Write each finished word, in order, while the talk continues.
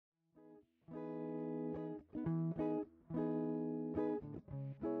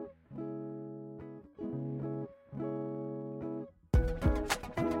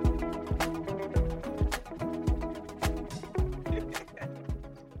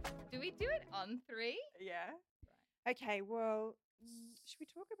do it on 3? Yeah. Right. Okay, well, should we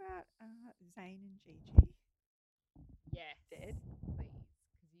talk about Zayn and Gigi? Yes. Dead. Please,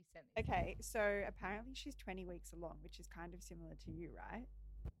 because you sent this. Okay, so apparently she's 20 weeks along, which is kind of similar to you, right?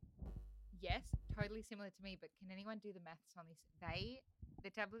 Yes, totally similar to me, but can anyone do the maths on this? The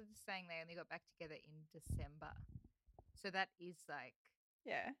tablet is saying they only got back together in December. So that is like,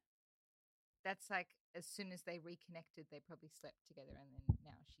 Yeah. that's like as soon as they reconnected, they probably slept together and then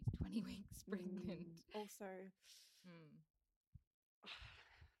now she's 20 weeks pregnant. Also, Mm.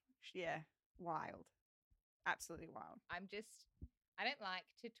 yeah, wild. Absolutely wild. I don't like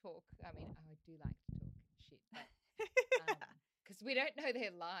to talk. I mean, I do like to talk shit, but because we don't know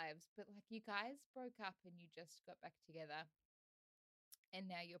their lives, but like you guys broke up and you just got back together and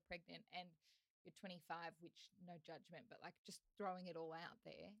now you're pregnant and you're 25, which no judgment, but like just throwing it all out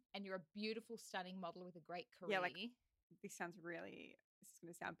there. And you're a beautiful, stunning model with a great career. Yeah, like this is going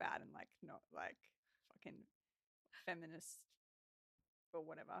to sound bad and like not like fucking feminist or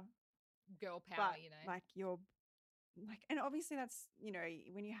whatever. Girl power, But like you're like, and obviously that's,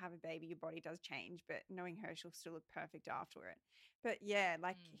 when you have a baby, your body does change, but knowing her, she'll still look perfect after it. But yeah,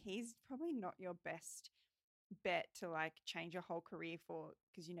 like he's probably not your best bet to like change your whole career for,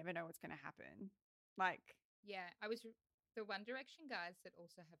 because you never know what's going to happen. Like, yeah, the One Direction guys that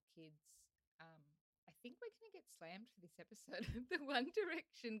also have kids. I think we're going to get slammed for this episode. The One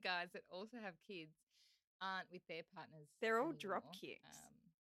Direction guys that also have kids aren't with their partners. they're all anymore. drop kicks.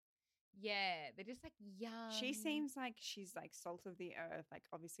 Yeah, they're just like young. She seems like she's like salt of the earth, like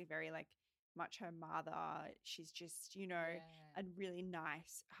obviously very like much her mother. She's just, a really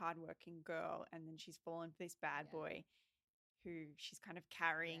nice, hardworking girl. And then she's fallen for this bad boy who she's kind of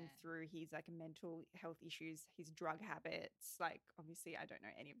carrying through his like mental health issues, his drug habits. Like, obviously, I don't know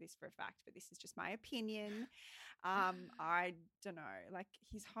any of this for a fact, but this is just my opinion. I don't know. Like,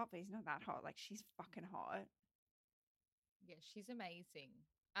 he's hot, but he's not that hot. Like, she's fucking hot. Yeah, she's amazing.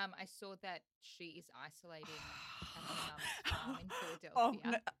 I saw that she is isolating at her mum's farm in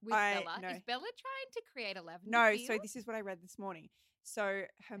Philadelphia with Bella. No. Is Bella trying to create a lavender No, field? so this is what I read this morning. So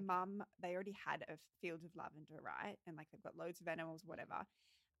her mum, they already had a field of lavender, right? And like they've got loads of animals, whatever.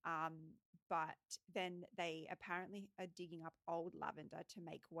 But then they apparently are digging up old lavender to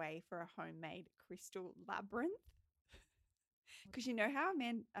make way for a homemade crystal labyrinth. Because you know how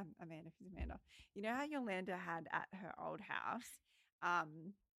Amanda, you know how Yolanda had at her old house,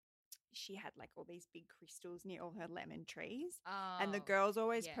 she had like all these big crystals near all her lemon trees. And the girls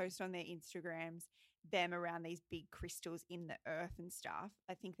always post on their Instagrams them around these big crystals in the earth and stuff.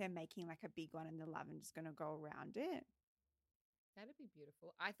 I think they're making like a big one and the lavender's going to go around it. That'd be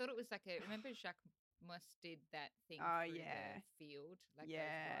beautiful. I thought it was like remember Jacques Mus did that thing through the field, like those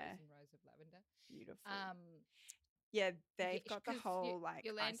rows and rows of lavender. Beautiful. Yeah, they've got the whole like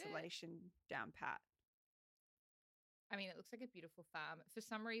Yolanda, isolation down pat. I mean, it looks like a beautiful farm. For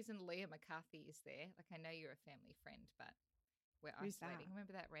some reason, Leah McCarthy is there. Like, I know you're a family friend, but we're Who's isolating. that?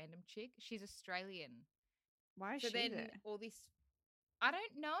 Remember that random chick? She's Australian. Why is she there? All this, I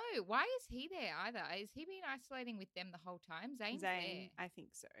don't know. Why is he there either? Is he been isolating with them the whole time? Zayn, I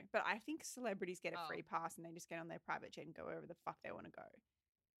think so. But I think celebrities get a free pass and they just get on their private jet and go wherever the fuck they want to go.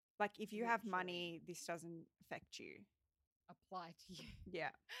 Like, if you have money, this doesn't affect you. Apply to you.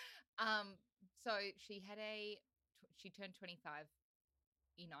 Yeah. So she turned 25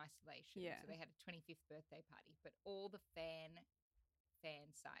 in isolation. Yeah. So they had a 25th birthday party, but all the fan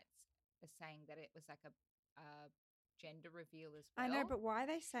sites are saying that it was like a gender reveal as well. I know, but why are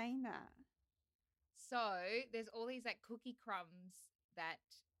they saying that? So there's all these like cookie crumbs that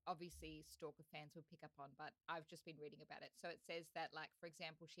obviously stalker fans will pick up on, but I've just been reading about it. So it says that, like, for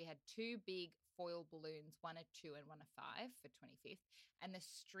example, she had 2 big foil balloons, one a 2 and one a 5 for 25th. And the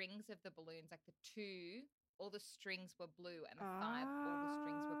strings of the balloons, like the 2, all the strings were blue, and the 5, all the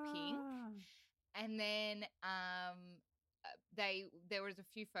strings were pink. And then there was a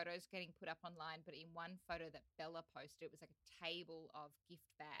few photos getting put up online, but in one photo that Bella posted, it was like a table of gift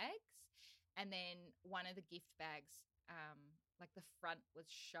bags. And then one of the gift bags, like the front was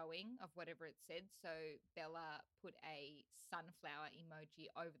showing of whatever it said. So Bella put a sunflower emoji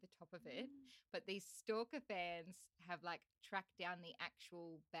over the top of it. But these stalker fans have like tracked down the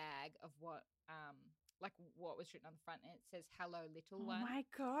actual bag of what was written on the front, and it says "Hello, little one." Oh my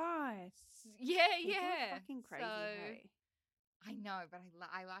god! Yeah, People are fucking crazy. Hey? I know, but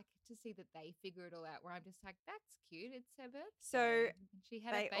I like to see that they figure it all out. Where I'm just like, that's cute. It's her birthday. So she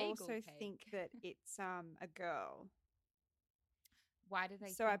had they a bagel also cake. think that it's a girl. Why do they?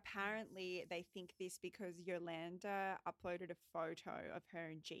 So apparently they think this because Yolanda uploaded a photo of her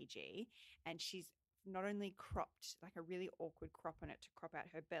and Gigi, and she's not only cropped like a really awkward crop on it to crop out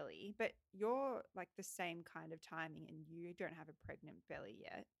her belly, but you're like the same kind of timing and you don't have a pregnant belly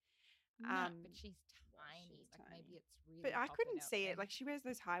yet. No, but she's tiny. she's Like tiny. maybe it's really. But I popping couldn't out see it. then. Like she wears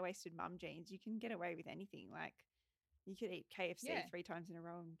those high-waisted mum jeans. You can get away with anything. Like you could eat KFC Yeah. 3 times in a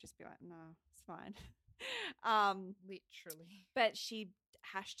row and just be like, no, it's fine. Literally. But she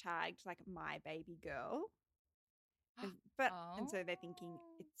hashtagged like my baby girl. And so they're thinking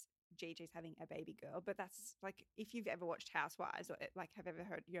Oh. it's Gigi's having a baby girl. But that's like if you've ever watched Housewives or like have ever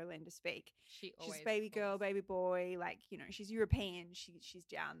heard Yolanda speak, She always she's baby girl, calls- baby boy. Like she's European. She's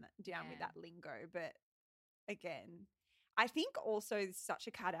down with Yeah. that lingo. But again, I think also it's such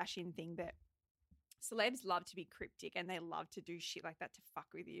a Kardashian thing that celebs love to be cryptic and they love to do shit like that to fuck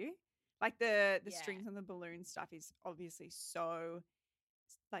with you. Like the Yeah. strings on the balloon stuff is obviously so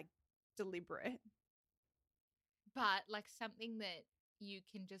like deliberate. But like something that you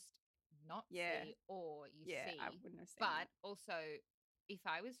can just not Yeah. see or you Yeah, see. I wouldn't have seen But that. also, if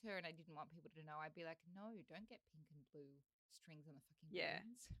I was her and I didn't want people to know, I'd be like, no, don't get pink and blue strings on the fucking Yeah.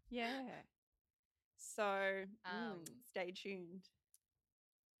 balloons. Yeah. So Um, stay tuned.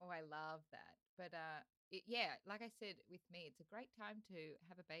 Oh, I love that. But yeah, like I said, with me, it's a great time to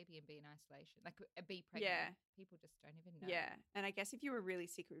have a baby and be in isolation, like be pregnant. Yeah. People just don't even know. Yeah. And I guess if you were really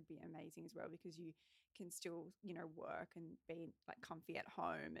sick, it would be amazing as well because you can still, work and be like comfy at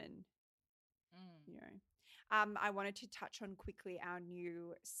home and, I wanted to touch on quickly our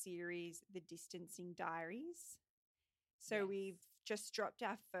new series, The Distancing Diaries. So Yes. we've just dropped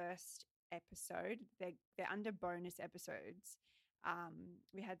our first episode. They're under bonus episodes.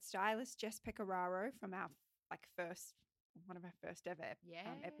 We had stylist Jess Pecoraro from our one of our first ever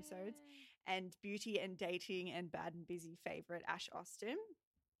episodes, and beauty and dating and bad and busy favorite Ash Austin.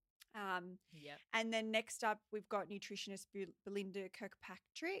 Yep. And then next up, we've got nutritionist Belinda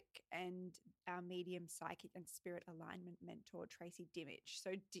Kirkpatrick and our medium psychic and spirit alignment mentor Tracy Dimich.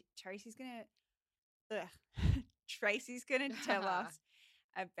 So Tracy's gonna tell us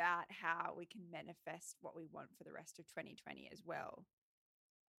about how we can manifest what we want for the rest of 2020 as well,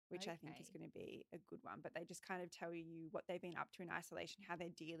 which I think is Okay. going to be a good one. But they just kind of tell you what they've been up to in isolation, how they're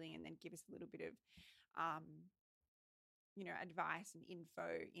dealing, and then give us a little bit of, advice and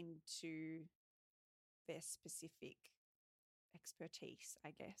info into their specific expertise,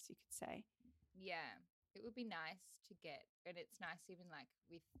 I guess you could say. Yeah, it would be nice to get, and it's nice even like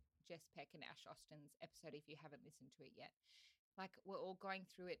with Jess Peck and Ash Austin's episode, if you haven't listened to it yet, like we're all going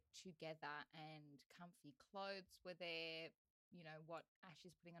through it together and comfy clothes were there, what Ash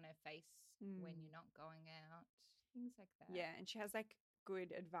is putting on her face when you're not going out, things like that. Yeah, and she has like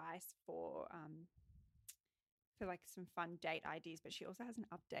good advice for like some fun date ideas, but she also has an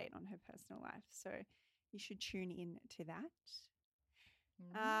update on her personal life. So you should tune in to that.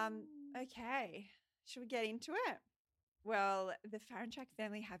 Okay, should we get into it? Well, the Farinchak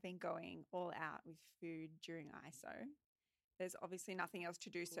family have been going all out with food during ISO. There's obviously nothing else to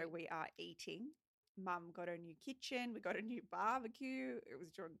do, so we are eating. Mum got a new kitchen. We got a new barbecue. It was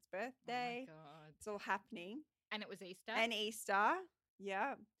Jordan's birthday. Oh my God. It's all happening. And it was Easter? And Easter,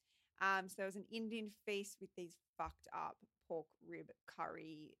 yeah. So there was an Indian feast with these fucked up pork rib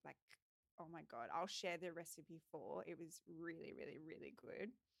curry. Like, oh my God, I'll share the recipe for. It was really, really, really good.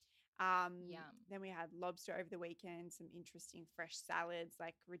 Yum. Then we had lobster over the weekend, some interesting fresh salads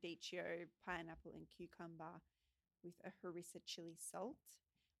like radicchio, pineapple and cucumber with a harissa chili salt.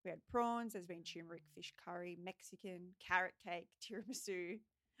 We had prawns, there's been turmeric fish curry, Mexican, carrot cake, tiramisu.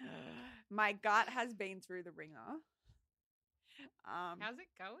 My gut has been through the ringer. How's it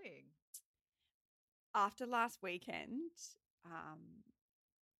going? After last weekend,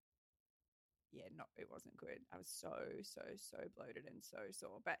 it wasn't good. I was so bloated and so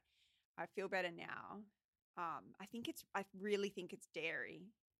sore, but I feel better now. I really think it's dairy.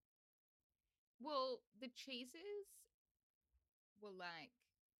 Well, the cheeses were like,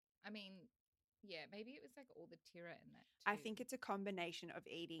 I mean, yeah, maybe it was like all the tira in that too. I think it's a combination of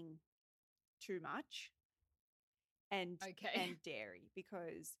eating too much and dairy,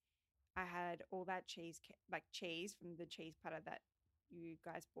 because I had all that cheese from the cheese platter that you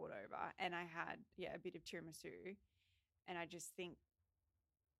guys brought over, and I had a bit of tiramisu, and I just think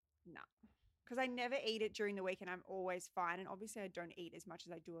because I never eat it during the week and I'm always fine, and obviously I don't eat as much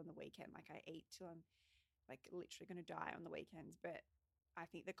as I do on the weekend. Like I eat till I'm like literally going to die on the weekends, but I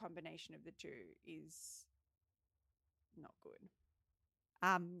think the combination of the two is not good.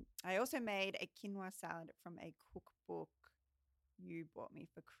 I also made a quinoa salad from a cookbook you bought me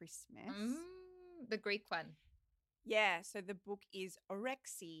for Christmas. The Greek one. Yeah, so the book is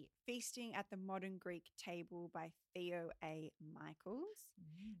Orexy, Feasting at the Modern Greek Table by Theo A. Michaels.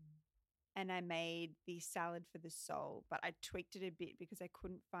 and I made the salad for the soul, but I tweaked it a bit because I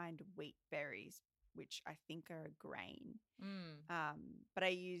couldn't find wheat berries, which I think are a grain. Mm. But I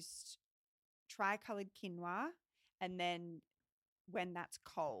used tri-colored quinoa, and then when that's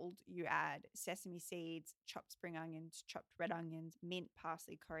cold, you add sesame seeds, chopped spring onions, chopped red onions, mint,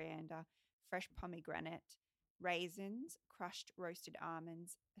 parsley, coriander, fresh pomegranate, raisins, crushed roasted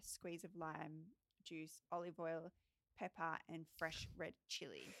almonds, a squeeze of lime juice, olive oil, pepper, and fresh red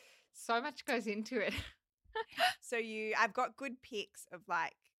chili. So much goes into it. So I've got good pics of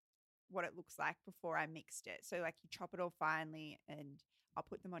like what it looks like before I mixed it. So like you chop it all finely, and I'll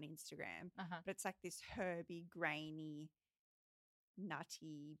put them on Instagram. Uh-huh. But it's like this herby, grainy,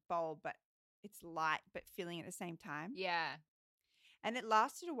 nutty bowl, but it's light but filling at the same time. Yeah. And it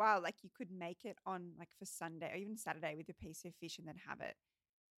lasted a while. Like you could make it on like for Sunday or even Saturday with a piece of fish, and then have it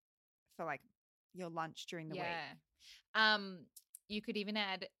for like your lunch during the week. You could even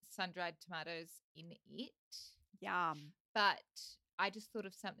add sun-dried tomatoes in it. Yum. But I just thought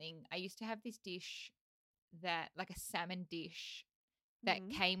of something. I used to have this dish that, like a salmon dish that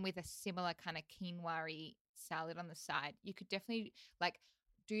Mhm. came with a similar kind of quinoa-y salad on the side. You could definitely like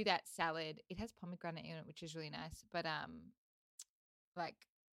do that salad. It has pomegranate in it, which is really nice. But like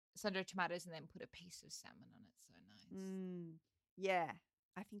sun-dried tomatoes and then put a piece of salmon on it. So nice. Yeah.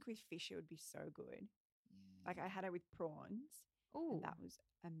 I think with fish it would be so good. Yeah. Like I had it with prawns, Oh, and that was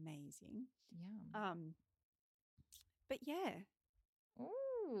amazing. yum. But yeah.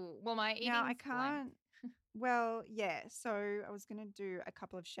 Ooh. Well, my eating Now I can't. Well, yeah. So I was going to do a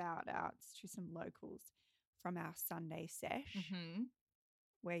couple of shout outs to some locals from our Sunday sesh, Mm-hmm.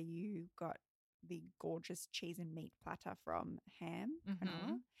 where you got the gorgeous cheese and meat platter from Ham,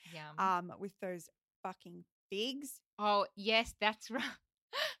 Mm-hmm. Yum. with those fucking figs. Oh, yes, that's right.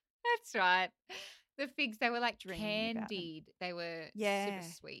 That's right. The figs, they were like Dreaming about them. candied. They were Yeah.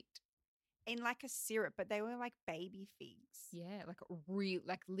 super sweet. In like a syrup, but they were like baby figs. Yeah, like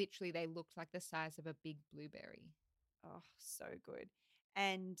literally they looked like the size of a big blueberry. Oh, so good.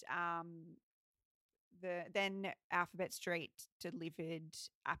 And then Alphabet Street delivered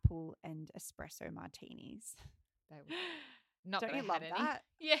apple and espresso martinis. They were not Don't that you I love had any. that?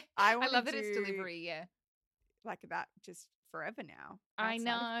 Yeah. I I wanna love that it's do delivery, yeah. like that just forever now. I outside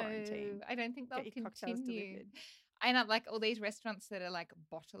of quarantine. know. I don't think they'll Get your cocktails continue. delivered. I know, like all these restaurants that are like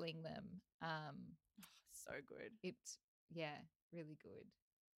bottling them. So good. It's really good.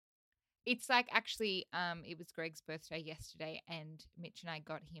 It's like actually, it was Greg's birthday yesterday, and Mitch and I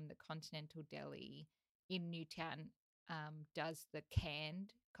got him the Continental Deli in Newtown. Does the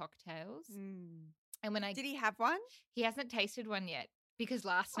canned cocktails, and when Did he have one? he hasn't tasted one yet because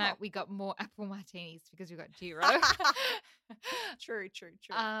last Oh. night we got more apple martinis because we got zero. True.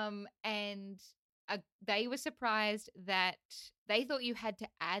 And they were surprised that they thought you had to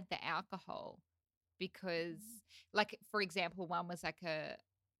add the alcohol because, like, for example, one was like a,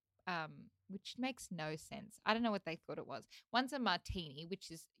 which makes no sense. I don't know what they thought it was. One's a martini, which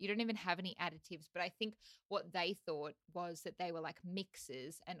is, you don't even have any additives. But I think what they thought was that they were like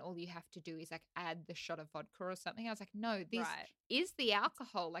mixers and all you have to do is like add the shot of vodka or something. I was like, no, this Right. is the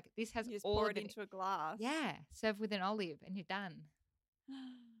alcohol. Like this has You just all pour of it into a glass. Yeah, serve with an olive and you're done.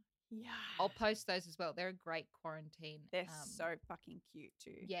 Yeah. I'll post those as well. They're a great quarantine. They're so fucking cute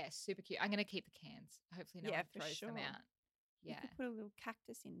too. Yeah, super cute. I'm going to keep the cans. Hopefully no Yeah, one for throws them sure. out. You Yeah. could put a little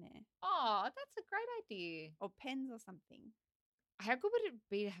cactus in there, Oh, that's a great idea. or pens or something. How good would it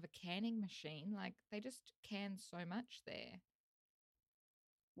be to have a canning machine? Like they just can so much there.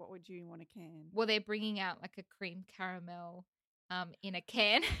 What would you want to can? Well, they're bringing out like a cream caramel in a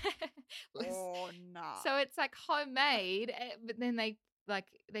can. Oh no! So it's like homemade, but then they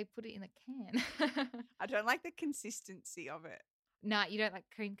put it in a can. I don't like the consistency of it. Nah, you don't like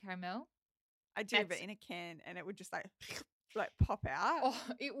cream caramel? I do, but That's- in a can, and it would just like pop out. Oh,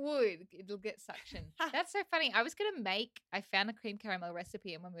 it would. It'll get suction. That's so funny. I found a cream caramel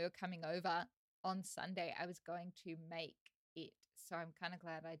recipe, and when we were coming over on Sunday, I was going to make it. So I'm kind of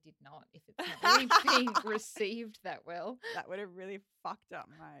glad I did not, if it's not really being received that well. That would have really fucked up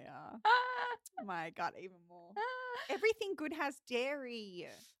my gut even more. Everything good has dairy.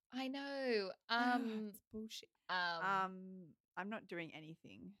 I know. It's bullshit. I'm not doing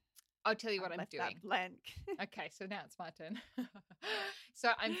anything. I'll tell you what I've I'm left doing. that blank. Okay, so now it's my turn.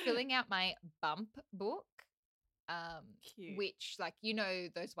 So I'm filling out my bump book. Cute. Which, like, you know,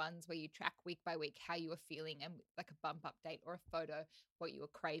 those ones where you track week by week how you were feeling and like a bump update or a photo, what you were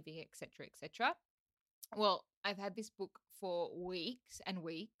craving, etc., etc. Well, I've had this book for weeks and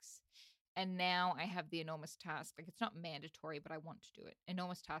weeks, And now I have the enormous task, like it's not mandatory, but I want to do it.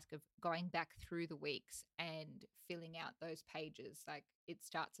 Enormous task of going back through the weeks and filling out those pages. Like it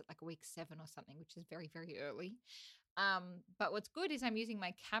starts at like week 7 or something, which is very, very early. But what's good is I'm using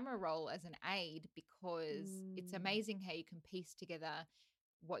my camera roll as an aid because it's amazing how you can piece together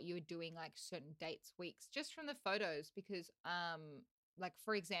what you were doing, like certain dates, weeks, just from the photos. Because, like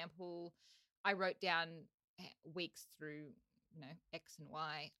for example, I wrote down weeks through, X and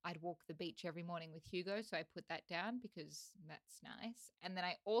Y. I'd walk the beach every morning with Hugo, so I put that down because that's nice. And then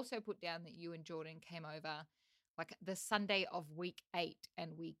I also put down that you and Jordan came over like the Sunday of week 8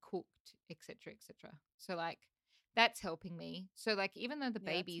 and we cooked, etc., etc. So like that's helping me. So like even though the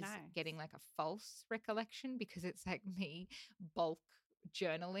Yeah, that's baby's nice. getting like a false recollection because it's like me bulk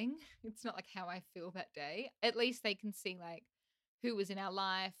journaling, it's not like how I feel that day. At least they can see like who was in our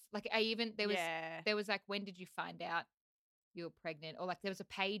life. Like there was like, when did you find out you were pregnant? Or like there was a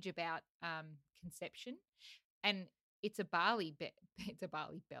page about conception, and it's a Bali it's a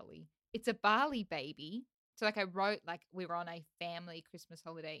Bali belly. It's a Bali baby. So like I wrote like we were on a family Christmas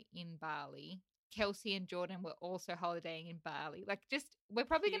holiday in Bali. Kelsey and Jordan were also holidaying in Bali. Like just we're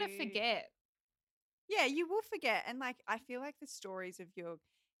probably going to Cute. forget. Yeah, you will forget. And like, I feel like the stories of your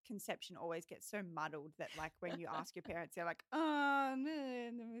conception always get so muddled that like when you ask your parents, they're like, oh, no,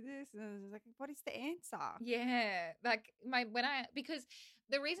 this. And it's like, what is the answer? Yeah, like because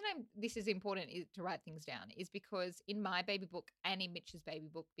the reason this is important is to write things down is because in my baby book and in Mitch's baby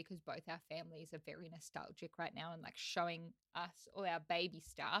book, because both our families are very nostalgic right now and like showing us all our baby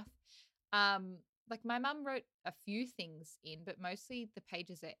stuff. Like my mum wrote a few things in, but mostly the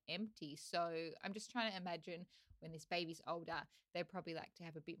pages are empty. So I'm just trying to imagine when this baby's older, they'd probably like to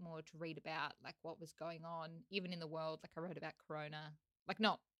have a bit more to read about, like what was going on, even in the world. Like I wrote about Corona, like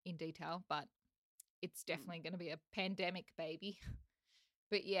not in detail, but it's definitely going to be a pandemic baby.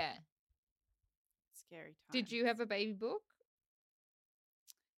 But yeah. Scary times. Did you have a baby book?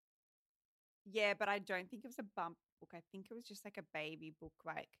 Yeah, but I don't think it was a bump book. I think it was just like a baby book,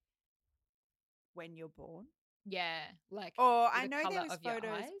 like when you're born. Yeah, like I the know color there was of your photos.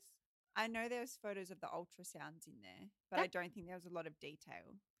 eyes. I know there was photos of the ultrasounds in there, but I don't think there was a lot of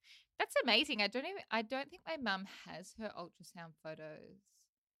detail. That's amazing. I don't think my mum has her ultrasound photos.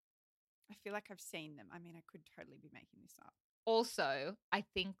 I feel like I've seen them. I mean, I could totally be making this up. Also, I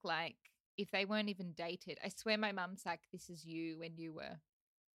think like if they weren't even dated, I swear my mum's like, this is you when you were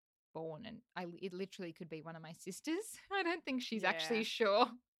born, and it literally could be one of my sisters. I don't think she's actually sure.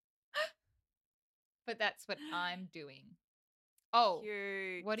 But that's what I'm doing. Oh,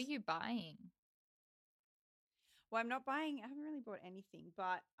 Cute. what are you buying? Well, I haven't really bought anything,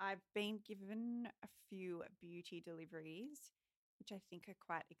 but I've been given a few beauty deliveries, which I think are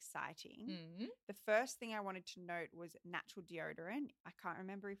quite exciting. Mm. The first thing I wanted to note was natural deodorant. I can't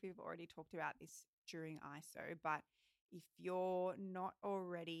remember if we've already talked about this during ISO, but if you're not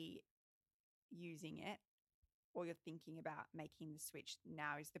already using it or you're thinking about making the switch,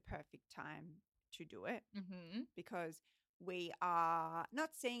 now is the perfect time to do it, because we are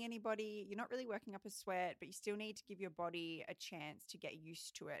not seeing anybody. You're not really working up a sweat, but you still need to give your body a chance to get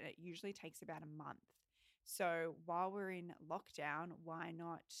used to it. It usually takes about a month. So while we're in lockdown, why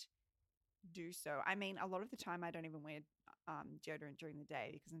not do so? I mean, a lot of the time I don't even wear deodorant during the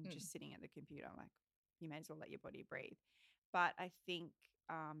day because I'm just sitting at the computer. I'm like, you may as well let your body breathe. But I think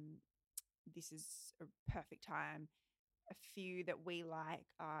this is a perfect time. A few that we like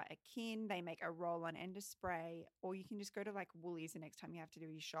are Akin. They make a roll-on ender spray, or you can just go to like Woolies the next time you have to do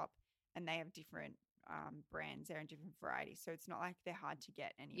your shop, and they have different brands there and different varieties. So it's not like they're hard to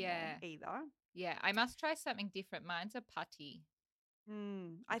get anymore either. Yeah, I must try something different. Mine's a putty.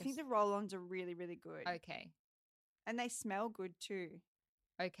 I think the roll-ons are really, really good. Okay. And they smell good too.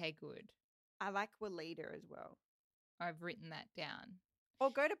 Okay, good. I like Weleda as well. I've written that down. Or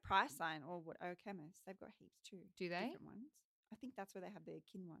go to Priceline or Chemist. They've got heaps too. Do they? Different ones. I think that's where they have their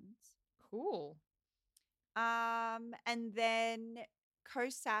Akin ones. Cool. And then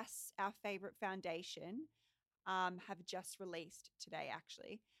Kosas, our favorite foundation, have just released today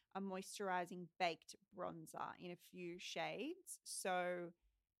actually a moisturizing baked bronzer in a few shades. So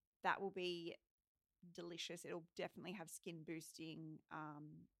that will be delicious. It'll definitely have skin boosting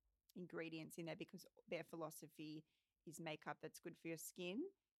ingredients in there because their philosophy is makeup that's good for your skin.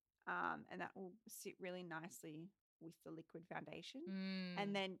 And that will sit really nicely with the liquid foundation.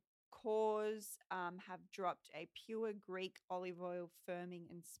 And then Kors have dropped a pure Greek olive oil firming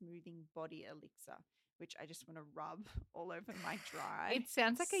and smoothing body elixir, which I just want to rub all over my dry. It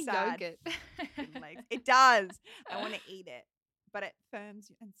sounds like a yogurt. Legs. It does. I want to eat it, but it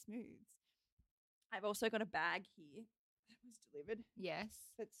firms and smooths. I've also got a bag here that was delivered. Yes.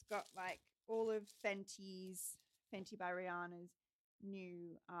 It's got like all of Fenty by Rihanna's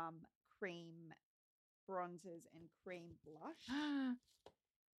new cream bronzers and cream blush.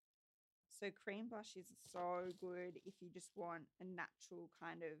 So cream blush is so good if you just want a natural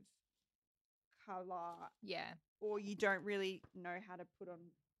kind of color, Yeah. or you don't really know how to put on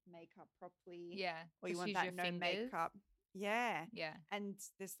makeup properly. Yeah. Or you Just want use that your no fingers. makeup. Yeah. Yeah. And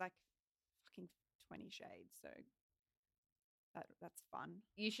there's like fucking 20 shades, so that's fun.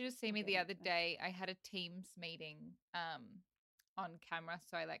 You should have seen I'll me get the into other that. day. I had a Teams meeting on camera,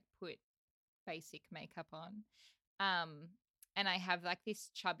 so I like put basic makeup on. And I have like this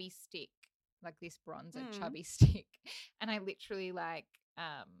chubby stick, like this bronzer chubby stick, and I literally like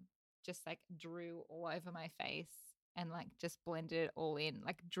just like drew all over my face and like just blended it all in,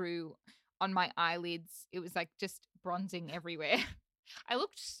 like drew on my eyelids. It was like just bronzing everywhere. I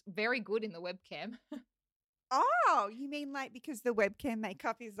looked very good in the webcam. Oh, you mean like because the webcam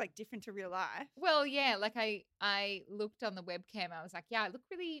makeup is like different to real life? Well, yeah, like I looked on the webcam. I was like, yeah, I look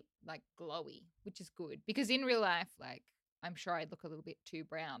really like glowy, which is good because in real life, like I'm sure I'd look a little bit too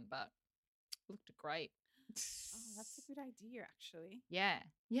brown, but looked great. Oh, that's a good idea, actually. Yeah.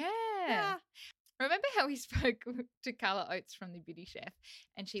 Yeah. Remember how we spoke to Carla Oates from the Beauty Chef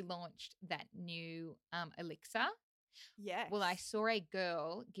and she launched that new elixir? Yes. Well, I saw a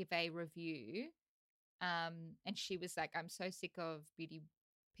girl give a review and she was like, I'm so sick of beauty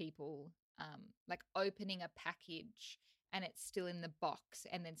people like opening a package and it's still in the box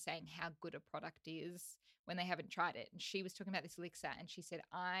and then saying how good a product is when they haven't tried it. And she was talking about this elixir and she said,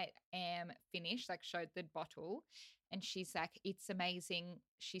 I am finished, like showed the bottle. And she's like, it's amazing.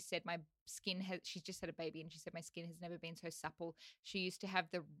 She said, my skin has, she's just had a baby and she said, my skin has never been so supple. She used to have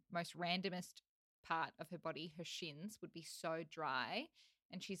the most randomest part of her body, her shins would be so dry.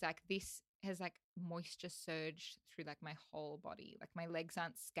 And she's like, this has like moisture surged through like my whole body. Like my legs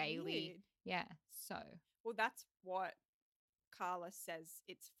aren't scaly. Weird. Yeah. So, Well, that's what Carla says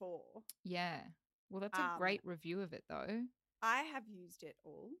it's for. yeah. Well, that's a great review of it though. I have used it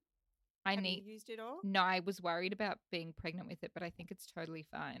all. Have you used it all? No, I was worried about being pregnant with it, but I think it's totally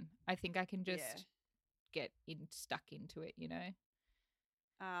fine. I think I can just get stuck into it, you know?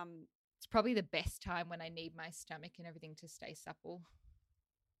 It's probably the best time when I need my stomach and everything to stay supple.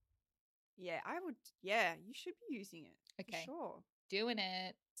 Yeah, I would. Yeah, you should be using it. Okay. For sure. Doing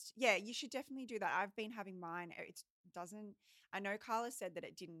it. Yeah, you should definitely do that. I've been having mine. It doesn't. I know Carla said that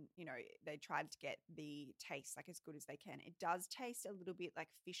it didn't, they tried to get the taste like as good as they can. It does taste a little bit like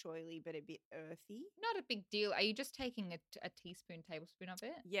fish oily, but a bit earthy. Not a big deal. Are you just taking a tablespoon of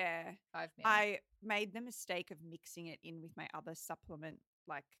it? Yeah. 5 ml. I made the mistake of mixing it in with my other supplement,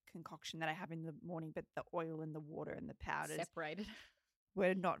 like concoction that I have in the morning, but the oil and the water and the powders separated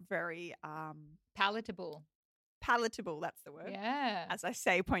were not very palatable. Palatable, that's the word. Yeah. As I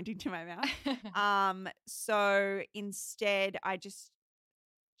say, pointing to my mouth. So instead I just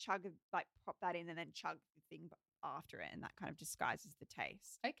pop that in and then chug the thing after it, and that kind of disguises the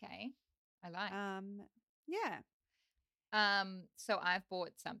taste. Okay. I like. Yeah. So I've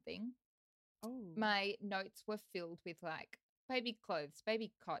bought something. Oh. My notes were filled with like baby clothes,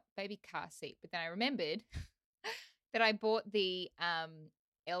 baby cot, baby car seat, but then I remembered that I bought the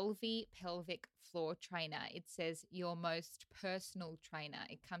LV pelvic floor trainer. It says your most personal trainer.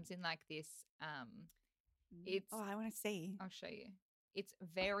 It comes in like this it's I want to see. I'll show you. It's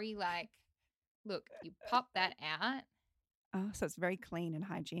very like, look, you pop that out. Oh, so it's very clean and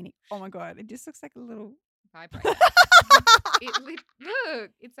hygienic. Oh my God, it just looks like a little vibrator.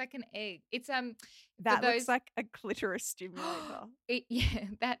 Look, it's like an egg. It's that looks like a clitoris stimulator. Yeah,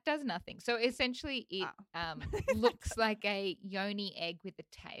 that does nothing. So essentially it looks like a yoni egg with a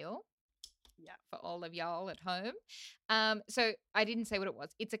tail. Yeah. For all of y'all at home. So I didn't say what it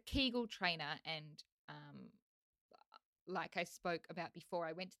was. It's a Kegel trainer, and like I spoke about before,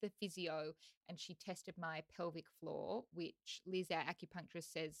 I went to the physio and she tested my pelvic floor, which Liz, our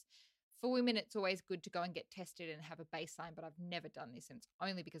acupuncturist, says for women it's always good to go and get tested and have a baseline, but I've never done this, and it's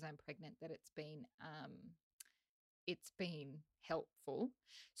only because I'm pregnant that it's been helpful.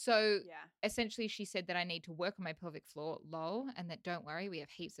 So essentially she said that I need to work on my pelvic floor, lol, and that don't worry, we have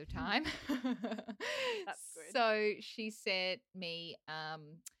heaps of time. That's good. So she said me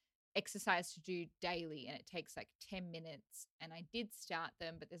exercise to do daily, and it takes like 10 minutes, and I did start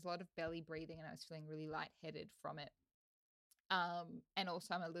them, but there's a lot of belly breathing and I was feeling really lightheaded from it. And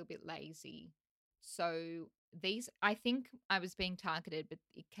also I'm a little bit lazy. So these, I think I was being targeted, but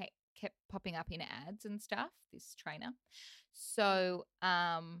it kept popping up in ads and stuff, this trainer. So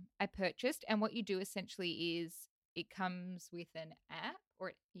I purchased, and what you do essentially is it comes with an app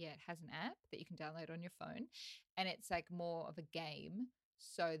it has an app that you can download on your phone, and it's like more of a game,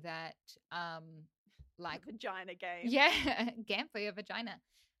 so that like Vagina game. yeah, game for your vagina.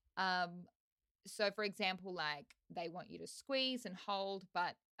 Um, so for example, like they want you to squeeze and hold,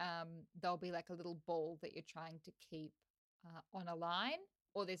 but there'll be like a little ball that you're trying to keep on a line,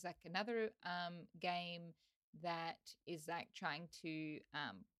 or there's like another game that is like trying to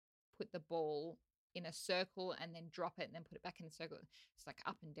put the ball in a circle and then drop it and then put it back in the circle. It's like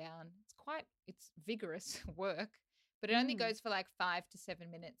up and down. It's vigorous work, but it only Mm. goes for like 5 to 7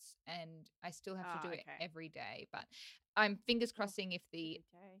 minutes, and I still have to do it okay. every day. But I'm fingers Oh, crossing if the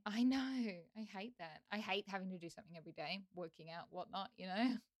Every day. I know. I hate that. I hate having to do something every day, working out, whatnot, you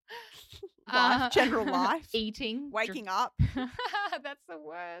know. Life, general life. Eating, Waking up. That's the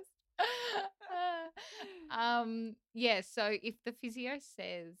worst. Yeah, so if the physio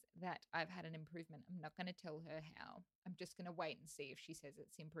says that I've had an improvement, I'm not going to tell her how. I'm just going to wait and see if she says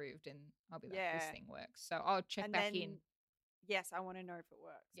it's improved, and I'll be like, this Yeah. thing works. So I'll check And back then, in. yes, I want to know if it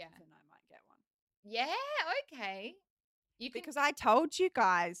works. 'Cause Yeah. then I might get one. Yeah, okay. You can Because I told you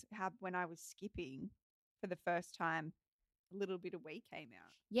guys how when I was skipping for the first time, a little bit of wee came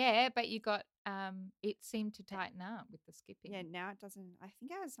out. Yeah, but you got it seemed to tighten up with the skipping. Yeah, now it doesn't. I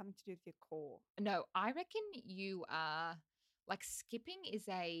think it has something to do with your core. No, I reckon you are like skipping is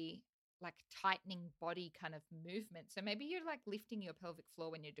a like tightening body kind of movement. So maybe you're like lifting your pelvic floor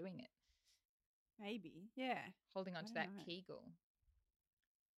when you're doing it, Maybe. Yeah. holding I onto don't that know. Kegel.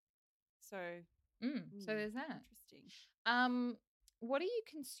 So, So there's that. interesting. What are you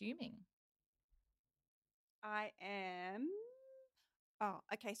consuming? I am. Oh,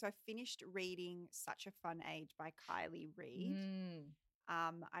 okay. So I finished reading Such a Fun Age by Kylie Reid. Mm.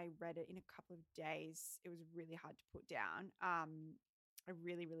 I read it in a couple of days. It was really hard to put down. I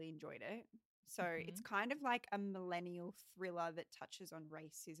really, really enjoyed it. So it's kind of like a millennial thriller that touches on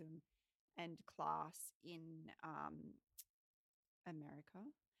racism and class in America.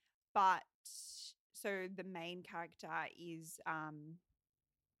 But so the main character is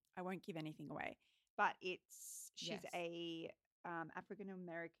I won't give anything away, but she's Yes. a African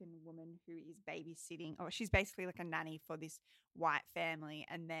American woman who is babysitting, or she's basically like a nanny for this white family,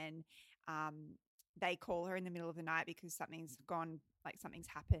 and then they call her in the middle of the night because something's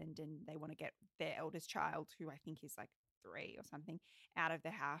happened, and they want to get their eldest child, who I think is like 3 or something, out of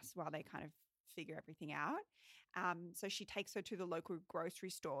the house while they kind of figure everything out. So she takes her to the local grocery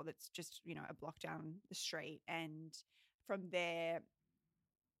store that's just, a block down the street, and from there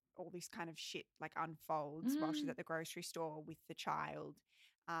all this kind of shit like unfolds while she's at the grocery store with the child.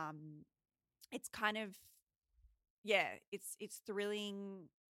 It's kind of, yeah, it's thrilling,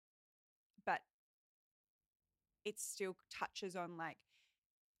 but it still touches on like,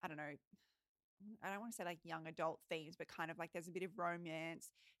 I don't know, I don't want to say like young adult themes, but kind of like there's a bit of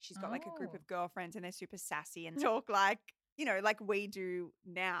romance. She's got like a group Oh. of girlfriends and they're super sassy and talk like, like we do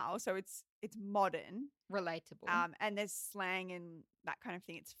now. So it's modern. Relatable. And there's slang and that kind of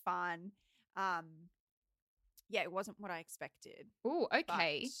thing. It's fun. Yeah, it wasn't what I expected. Oh, but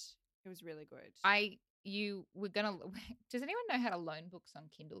okay. it was really good. You were gonna. Does anyone know how to loan books on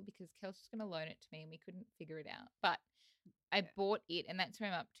Kindle? Because Kelsey's gonna loan it to me, and we couldn't figure it out. But I Yeah. bought it, and that's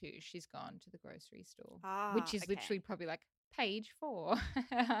where I'm up to. She's gone to the grocery store, which is okay. literally probably like page 4.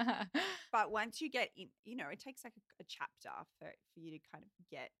 But once you get in, it takes like a chapter for you to kind of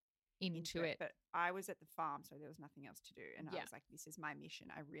get into it. But I was at the farm, so there was nothing else to do, and I Yeah. was like, this is my mission.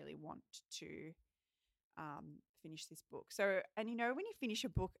 I really want to finish this book. So, and when you finish a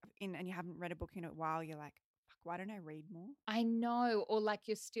book and you haven't read a book in a while, you're like, fuck, why don't I read more? I know, or like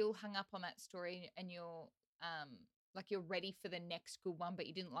you're still hung up on that story, and you're like you're ready for the next good one, but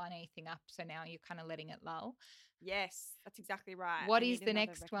you didn't line anything up, so now you're kind of letting it lull. Yes, that's exactly right. What I is need the another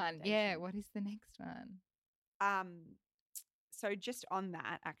next one? Yeah, recommendation. what is the next one? So just on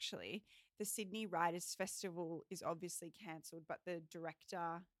that, actually, the Sydney Writers Festival is obviously cancelled, but the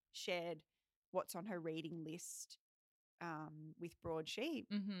director shared what's on her reading list with Broadsheet.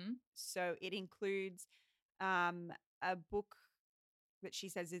 Mm-hmm. So it includes a book that she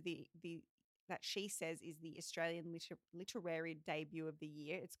says is the Australian literary debut of the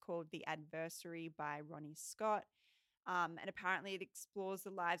year. It's called The Adversary by Ronnie Scott. And apparently it explores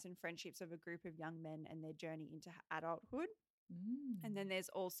the lives and friendships of a group of young men and their journey into adulthood. And then there's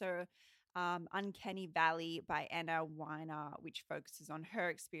also Uncanny Valley by Anna Weiner, which focuses on her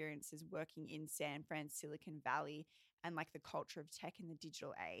experiences working in San Fran, Silicon Valley, and like the culture of tech in the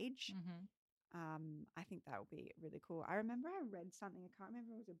digital age. I think that would be really cool. I remember I read something, I can't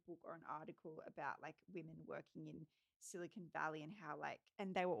remember if it was a book or an article about like women working in Silicon Valley and how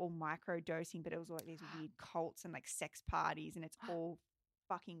and they were all micro dosing, but it was all like these weird cults and like sex parties, and it's all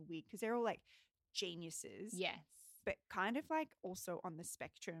fucking weird because they're all like geniuses, Yes. but kind of like also on the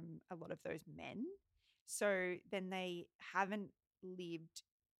spectrum, a lot of those men. So then they haven't lived,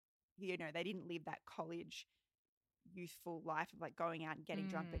 they didn't live that college youthful life of like going out and getting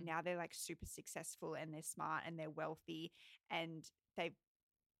drunk, but now they're like super successful and they're smart and they're wealthy and they've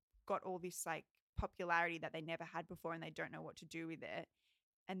got all this like popularity that they never had before and they don't know what to do with it.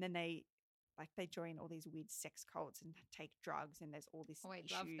 And then they join all these weird sex cults and take drugs and there's all this Oh, I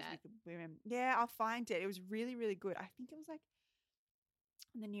issues love that. with the women. Yeah, I'll find it. It was really, really good. I think it was like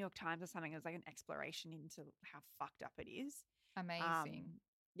in the New York Times or something. It was like an exploration into how fucked up it is. Amazing.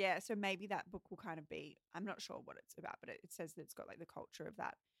 Yeah, so maybe that book will kind of be, I'm not sure what it's about, but it says that it's got like the culture of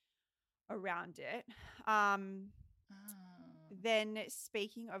that around it. Then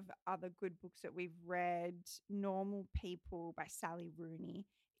speaking of other good books that we've read, Normal People by Sally Rooney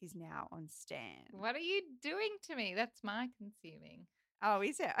is now on Stan. What are you doing to me? That's my consuming. Oh,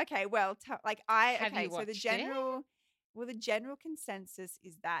 is it? Okay, well, Have you so watched the general consensus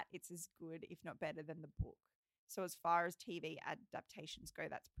is that it's as good, if not better, than the book. So as far as TV adaptations go,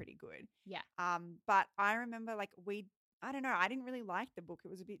 that's pretty good. Yeah. But I remember I don't know, I didn't really like the book.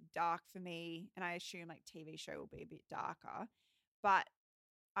 It was a bit dark for me, and I assume like TV show will be a bit darker. But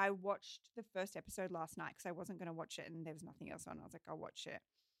I watched the first episode last night because I wasn't going to watch it and there was nothing else on. I was like, I'll watch it.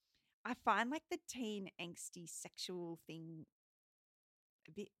 I find like the teen angsty sexual thing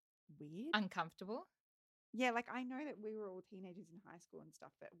a bit weird. Uncomfortable? Yeah, like I know that we were all teenagers in high school and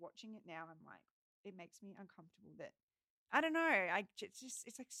stuff, but watching it now, I'm like, it makes me uncomfortable that, I don't know,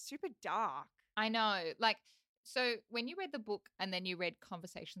 it's like super dark. I know. Like, so when you read the book and then you read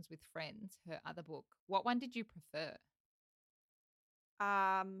Conversations with Friends, her other book, what one did you prefer?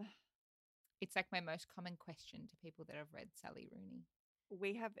 It's like my most common question to people that have read Sally Rooney.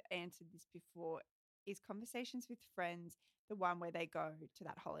 We have answered this before. Is Conversations with Friends the one where they go to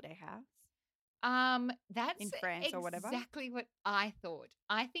that holiday house? That's in France or whatever? Exactly what I thought.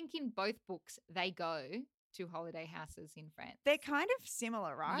 I think in both books they go to holiday houses in France. They're kind of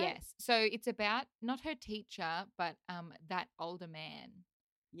similar, right? Yes. So it's about not her teacher, but that older man.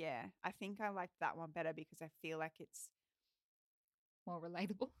 Yeah, I think I liked that one better because I feel like it's more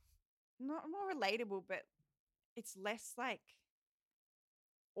relatable. Not more relatable, but it's less like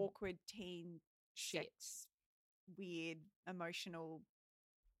awkward teen shit, sex, weird emotional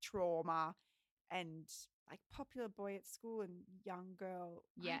trauma, and like popular boy at school and young girl.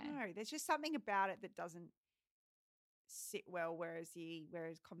 Yeah, I don't know. There's just something about it that doesn't sit well. Whereas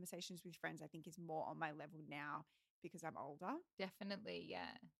Conversations with Friends, I think, is more on my level now because I'm older. Definitely,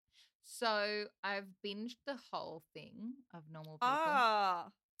 yeah. So I've binged the whole thing of Normal People. Ah.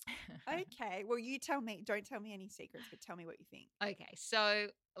 Okay. Well, you tell me. Don't tell me any secrets, but tell me what you think. Okay. So,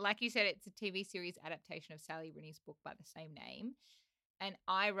 like you said, it's a TV series adaptation of Sally Rooney's book by the same name. And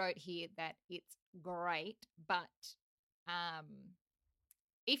I wrote here that it's great, but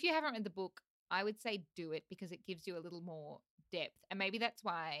if you haven't read the book, I would say do it because it gives you a little more depth. And maybe that's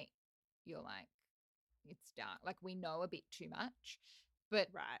why you're like, it's dark. Like we know a bit too much. But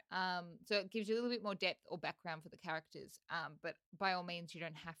right. So it gives you a little bit more depth or background for the characters. But by all means, you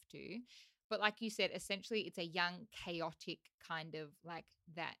don't have to. But like you said, essentially, it's a young, chaotic kind of like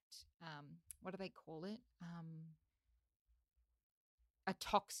that. What do they call it? A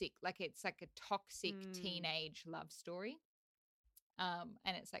toxic, it's like a toxic teenage love story. And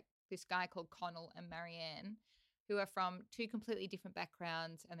it's like this guy called Connell and Marianne, who are from two completely different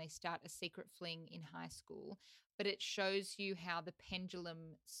backgrounds, and they start a secret fling in high school. But it shows you how the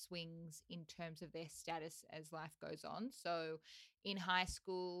pendulum swings in terms of their status as life goes on. So in high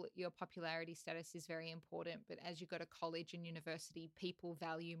school, your popularity status is very important. But as you go to college and university, people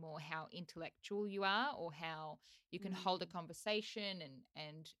value more how intellectual you are or how you can hold a conversation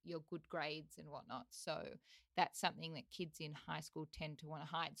and your good grades and whatnot. So that's something that kids in high school tend to want to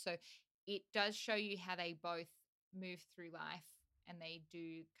hide. So it does show you how they both move through life, and they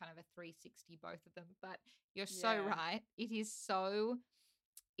do kind of a 360, both of them. But you're so right. It is so,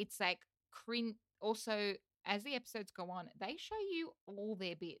 it's like cringe. Also, as the episodes go on, they show you all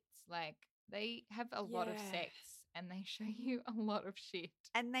their bits. Like they have a lot of sex and they show you a lot of shit.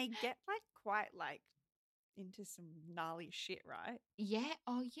 And they get quite into some gnarly shit, right? Yeah.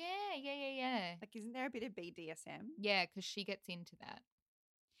 Oh, yeah. Like, isn't there a bit of BDSM? Yeah, because she gets into that.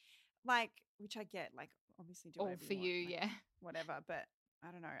 Which I get, obviously do all for you, want, whatever. But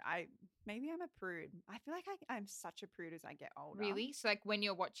I don't know. Maybe I'm a prude. I feel like I'm such a prude as I get older. Really? So when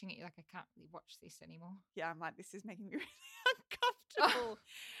you're watching it, you're like, I can't really watch this anymore. Yeah, I'm like, this is making me really uncomfortable.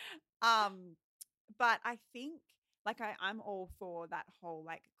 But I think I'm all for that whole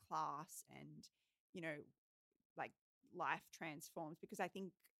class and life transforms, because I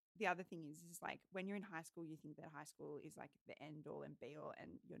think the other thing is like when you're in high school, you think that high school is like the end all and be all,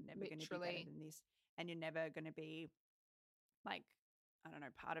 and you're never going to be better Literally. than this, and you're never going to be like, I don't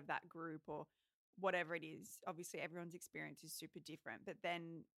know, part of that group or whatever it is. Obviously, everyone's experience is super different, but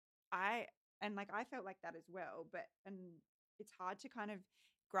then I I felt like that as well, but and it's hard to kind of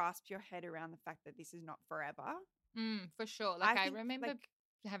grasp your head around the fact that this is not forever. For sure. I Like I think remember like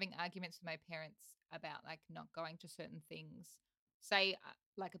having arguments with my parents about like not going to certain things, say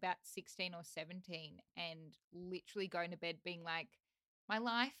like about 16 or 17, and literally going to bed being like, my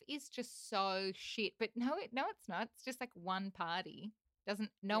life is just so shit. But no, it's not. It's just like one party.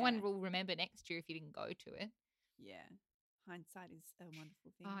 No Yeah. one will remember next year if you didn't go to it. Yeah. Hindsight is a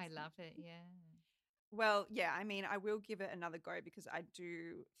wonderful thing. Oh, I isn't love it. Yeah. Well, yeah, I mean, I will give it another go, because I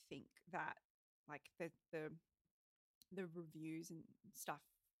do think that like the reviews and stuff,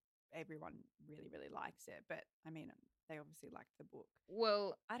 everyone really, really likes it. But I mean, they obviously liked the book.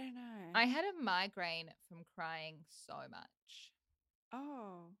 Well, I don't know. I had a migraine from crying so much.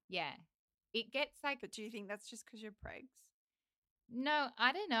 Oh, Yeah. It gets like, but do you think that's just because you're pregs? no,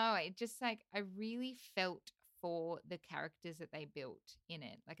 I don't know. It just like, I really felt for the characters that they built in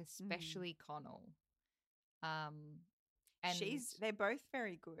it, like especially Connell. And They're both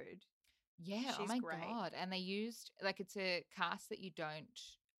very good. yeah, oh She's my great. God. And they used like, it's a cast that you don't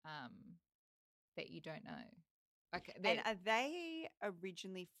know. Like And are they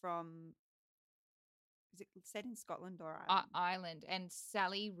originally from? Is it set in Scotland or Ireland? Ireland, and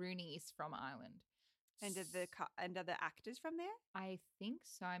Sally Rooney is from Ireland. And are the actors from there? I think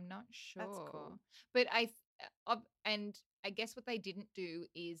so. I'm not sure. That's cool. But and I guess what they didn't do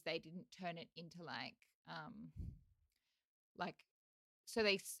is they didn't turn it into like so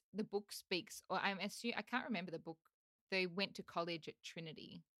the book speaks, or I'm assuming, I can't remember the book. They went to college at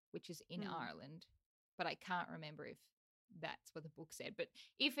Trinity, which is in Ireland, but I can't remember if that's what the book said. But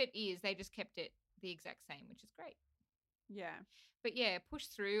if it is, they just kept it the exact same, which is great. Yeah. But yeah, push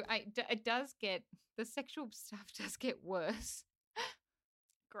through. It does get, the sexual stuff does get worse.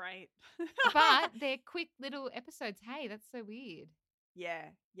 Great. But they're quick little episodes. Hey, that's so weird. Yeah.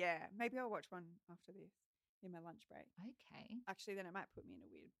 Maybe I'll watch one after this in my lunch break. Okay. Actually, then it might put me in a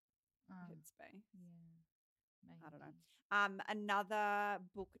weird headspace. Yeah. Maybe. I don't know. Another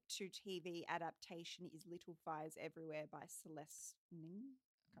book to TV adaptation is Little Fires Everywhere by Celeste Ning.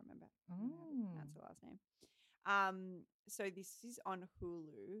 I can't remember how to pronounce her last name. So this is on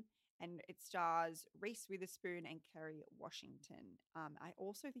Hulu, and it stars Reese Witherspoon and Kerry Washington. I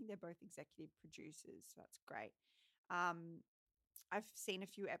also think they're both executive producers, so that's great. I've seen a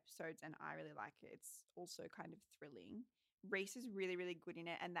few episodes and I really like it. It's also kind of thrilling. Reese is really, really good in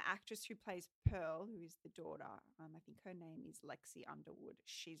it. And the actress who plays Pearl, who is the daughter, I think her name is Lexi Underwood.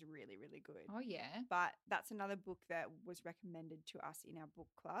 She's really, really good. Oh, yeah. But that's another book that was recommended to us in our book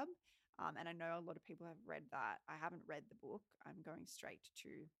club. And I know a lot of people have read that. I haven't read the book. I'm going straight to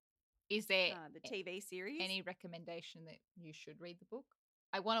is there the TV series. Any recommendation that you should read the book?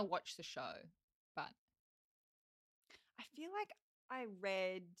 I want to watch the show, but I feel like I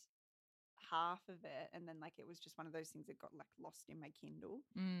read half of it, and then like it was just one of those things that got like lost in my Kindle.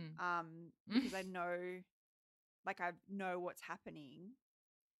 Because I know what's happening.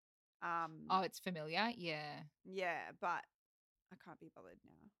 Oh, it's familiar. Yeah, but I can't be bothered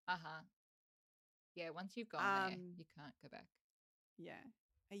now. Yeah, once you've gone there, you can't go back. Yeah.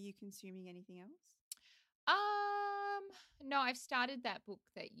 Are you consuming anything else? No, I've started that book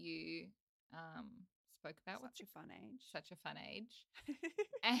that you spoke about. Such a fun age. Such a fun age.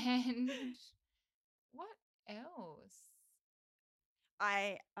 And what else?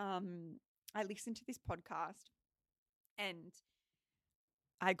 I listened to this podcast, and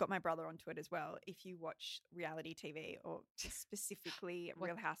I got my brother onto it as well. If you watch reality TV, or specifically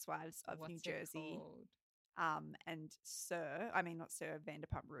Real Housewives of New Jersey, and not Sir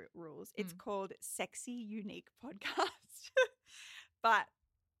Vanderpump Rules, it's called Sexy Unique Podcast. But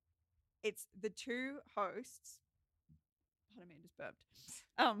it's the two hosts. Pardon me, I just burped.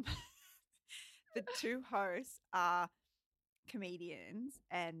 The two hosts are comedians,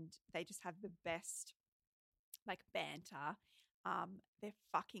 and they just have the best like banter. They're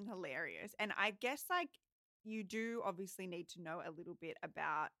fucking hilarious. And I guess like you do obviously need to know a little bit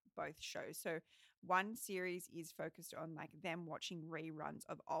about both shows. So one series is focused on like them watching reruns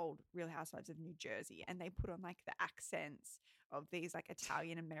of old Real Housewives of New Jersey, and they put on like the accents of these like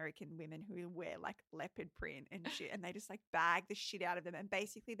Italian American women who wear like leopard print and shit, and they just like bag the shit out of them, and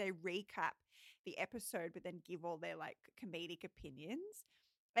basically they recap the episode but then give all their like comedic opinions.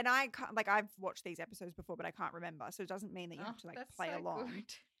 And I can't, like, I've watched these episodes before, but I can't remember. So it doesn't mean that you have to like play along.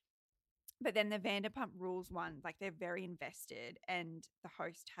 Good. But then the Vanderpump Rules one, like they're very invested, and the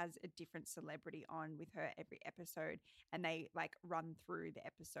host has a different celebrity on with her every episode, and they like run through the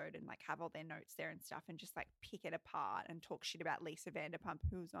episode and like have all their notes there and stuff, and just like pick it apart and talk shit about Lisa Vanderpump,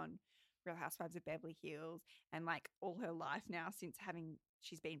 who's on Real Housewives of Beverly Hills, and like all her life now since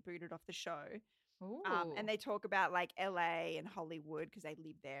she's been booted off the show. Ooh. And they talk about like LA and Hollywood because they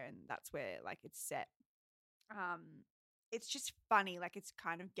live there, and that's where like it's set. It's just funny. Like it's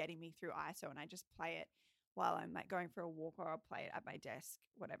kind of getting me through ISO, and I just play it while I'm like going for a walk, or I'll play it at my desk,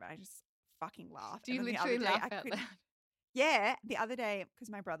 whatever. I just fucking laugh. Do you And then the literally other day laugh out loud? Yeah, the other day, because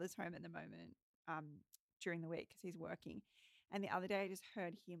my brother's home at the moment during the week because he's working. And the other day I just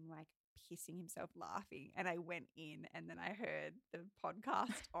heard him like pissing himself laughing, and I went in, and then I heard the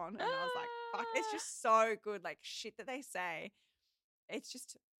podcast on, and I was like, fuck, it's just so good. Like shit that they say. It's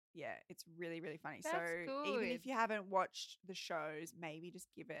just, yeah, it's really, really funny. That's so even good. if you haven't watched the shows, maybe just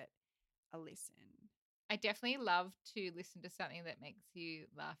give it a listen. I definitely love to listen to something that makes you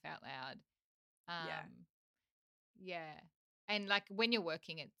laugh out loud. Yeah. Yeah. And like when you're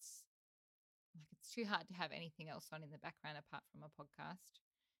working, it's too hard to have anything else on in the background apart from a podcast.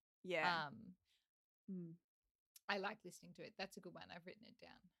 Yeah. I like listening to it. That's a good one. I've written it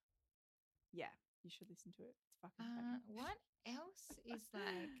down. Yeah, you should listen to it. It's fucking funny. What else is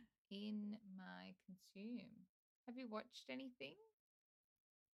like in my consume? Have you watched anything?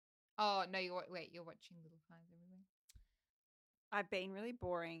 Oh no, you're watching Little Fires Everywhere. I've been really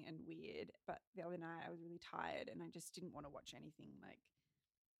boring and weird, but the other night I was really tired and I just didn't want to watch anything like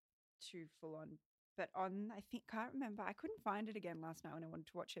too full on. But can't remember. I couldn't find it again last night when I wanted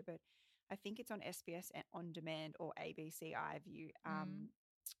to watch it, but I think it's on SBS On Demand or ABC iView.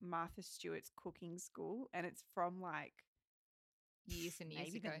 Martha Stewart's Cooking School, and it's from like years and years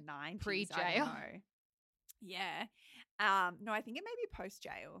maybe ago, the 90s, pre-jail. Yeah. No, I think it may be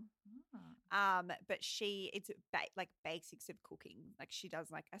post-jail. But it's like basics of cooking. Like she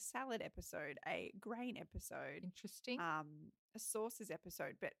does like a salad episode, a grain episode. Interesting. A sauces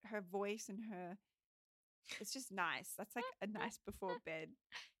episode, but her voice and it's just nice. That's like a nice before bed.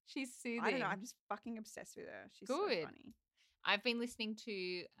 She's soothing. I don't know. I'm just fucking obsessed with her. She's good. So funny. I've been listening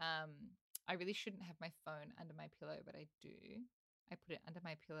to, I really shouldn't have my phone under my pillow, but I do. I put it under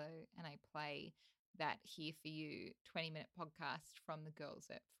my pillow and I play that Here For You 20-minute podcast from the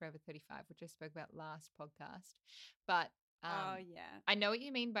girls at Forever 35, which I spoke about last podcast. But oh yeah, I know what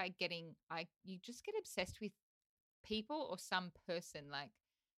you mean by you just get obsessed with people or some person. Like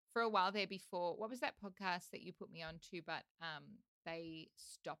for a while there before, what was that podcast that you put me on to? But they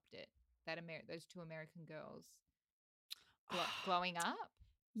stopped it. Those two American girls glowing up.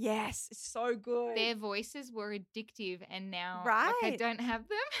 Yes, it's so good. Their voices were addictive, and now right? Like, I don't have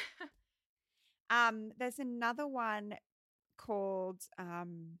them. There's another one called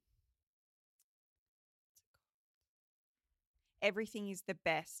Everything Is the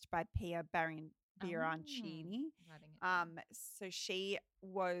Best by Pia Bianchini. So she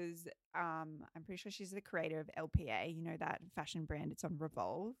was I'm pretty sure she's the creator of LPA, you know, that fashion brand. It's on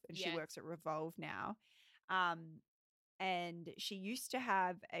Revolve, and she works at Revolve now. And she used to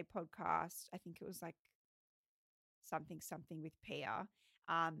have a podcast, I think it was like something with Pia,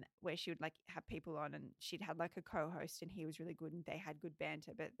 where she would like have people on, and she'd had like a co-host, and he was really good and they had good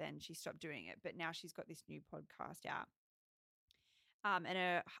banter, but then she stopped doing it. But now she's got this new podcast out. And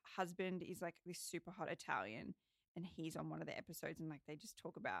her husband is like this super hot Italian, and he's on one of the episodes, and like they just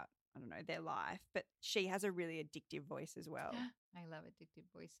talk about, I don't know, their life. But she has a really addictive voice as well. I love addictive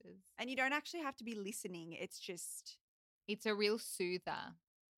voices. And you don't actually have to be listening. It's a real soother.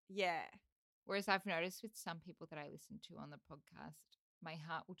 Yeah. Whereas I've noticed with some people that I listen to on the podcast, my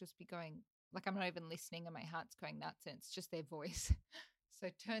heart will just be going, like I'm not even listening and my heart's going nuts, and it's just their voice. So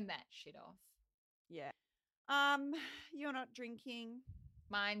turn that shit off. Yeah. You're not drinking.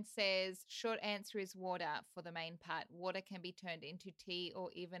 Mine says, short answer is water for the main part. Water can be turned into tea or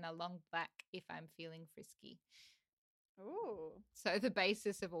even a long black if I'm feeling frisky. Ooh. So the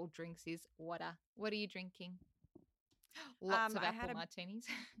basis of all drinks is water. What are you drinking? Lots of apple martinis.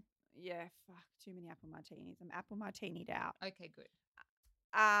 Yeah, fuck, too many apple martinis. I'm apple martini'd out. Okay, good.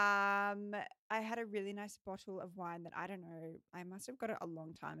 I had a really nice bottle of wine that I don't know. I must have got it a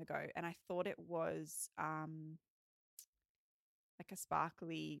long time ago, and I thought it was like a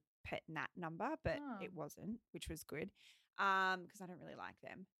sparkly pet nat number, but it wasn't, which was good because I don't really like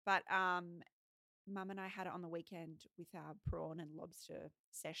them. But Mum and I had it on the weekend with our prawn and lobster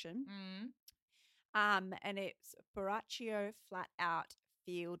session. And it's Borraccio Flat Out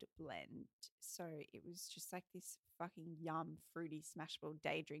Field Blend. So it was just like this fucking yum, fruity, smashable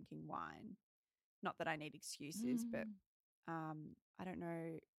day drinking wine. Not that I need excuses, but I don't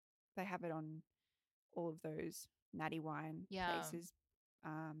know. They have it on all of those natty wine Yum. places.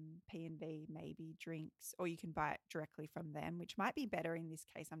 P&B, maybe drinks, or you can buy it directly from them, which might be better in this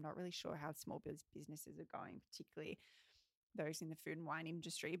case. I'm not really sure how small businesses are going, particularly those in the food and wine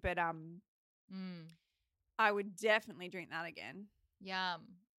industry. But I would definitely drink that again.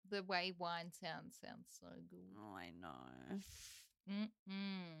 Yum. The way wine sounds so good. Oh, I know.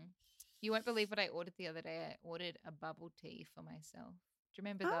 You won't believe what I ordered the other day. I ordered a bubble tea for myself. Do you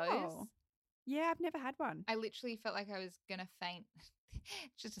remember those? Yeah, I've never had one. I literally felt like I was going to faint.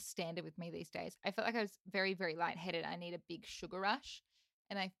 It's just a standard with me these days. I felt like I was very, very lightheaded. I need a big sugar rush.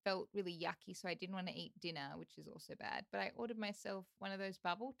 And I felt really yucky, so I didn't want to eat dinner, which is also bad. But I ordered myself one of those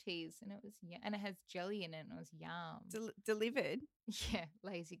bubble teas, and it has jelly in it, and it was yum. Delivered? Yeah,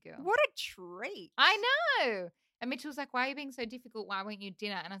 lazy girl. What a treat. I know. And Mitchell was like, "Why are you being so difficult? Why won't you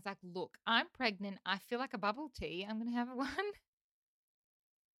dinner?" And I was like, "Look, I'm pregnant. I feel like a bubble tea. I'm going to have one."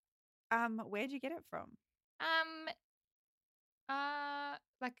 Where'd you get it from?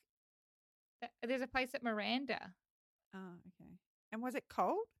 Like there's a place at Miranda. Oh, okay. And was it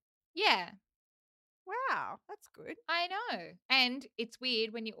cold? Yeah. Wow, that's good. I know. And it's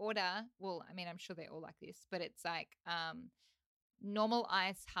weird when you order, well, I mean, I'm sure they're all like this, but it's like normal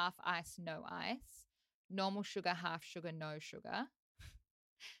ice, half ice, no ice. Normal sugar, half sugar, no sugar.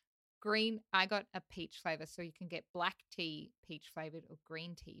 Green, I got a peach flavor, so you can get black tea peach flavored or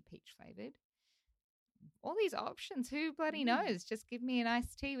green tea peach flavored. All these options, who bloody knows? Just give me an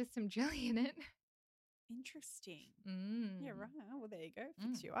iced tea with some jelly in it. Interesting. Yeah, right. Well, there you go.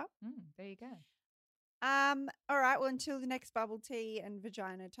 Fix you up. There you go. All right. Well, until the next bubble tea and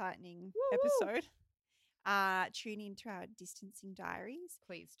vagina tightening episode, tune into our distancing diaries.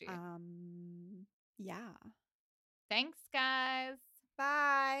 Please do. Yeah. Thanks, guys.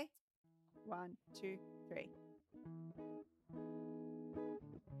 Bye. 1, 2, 3.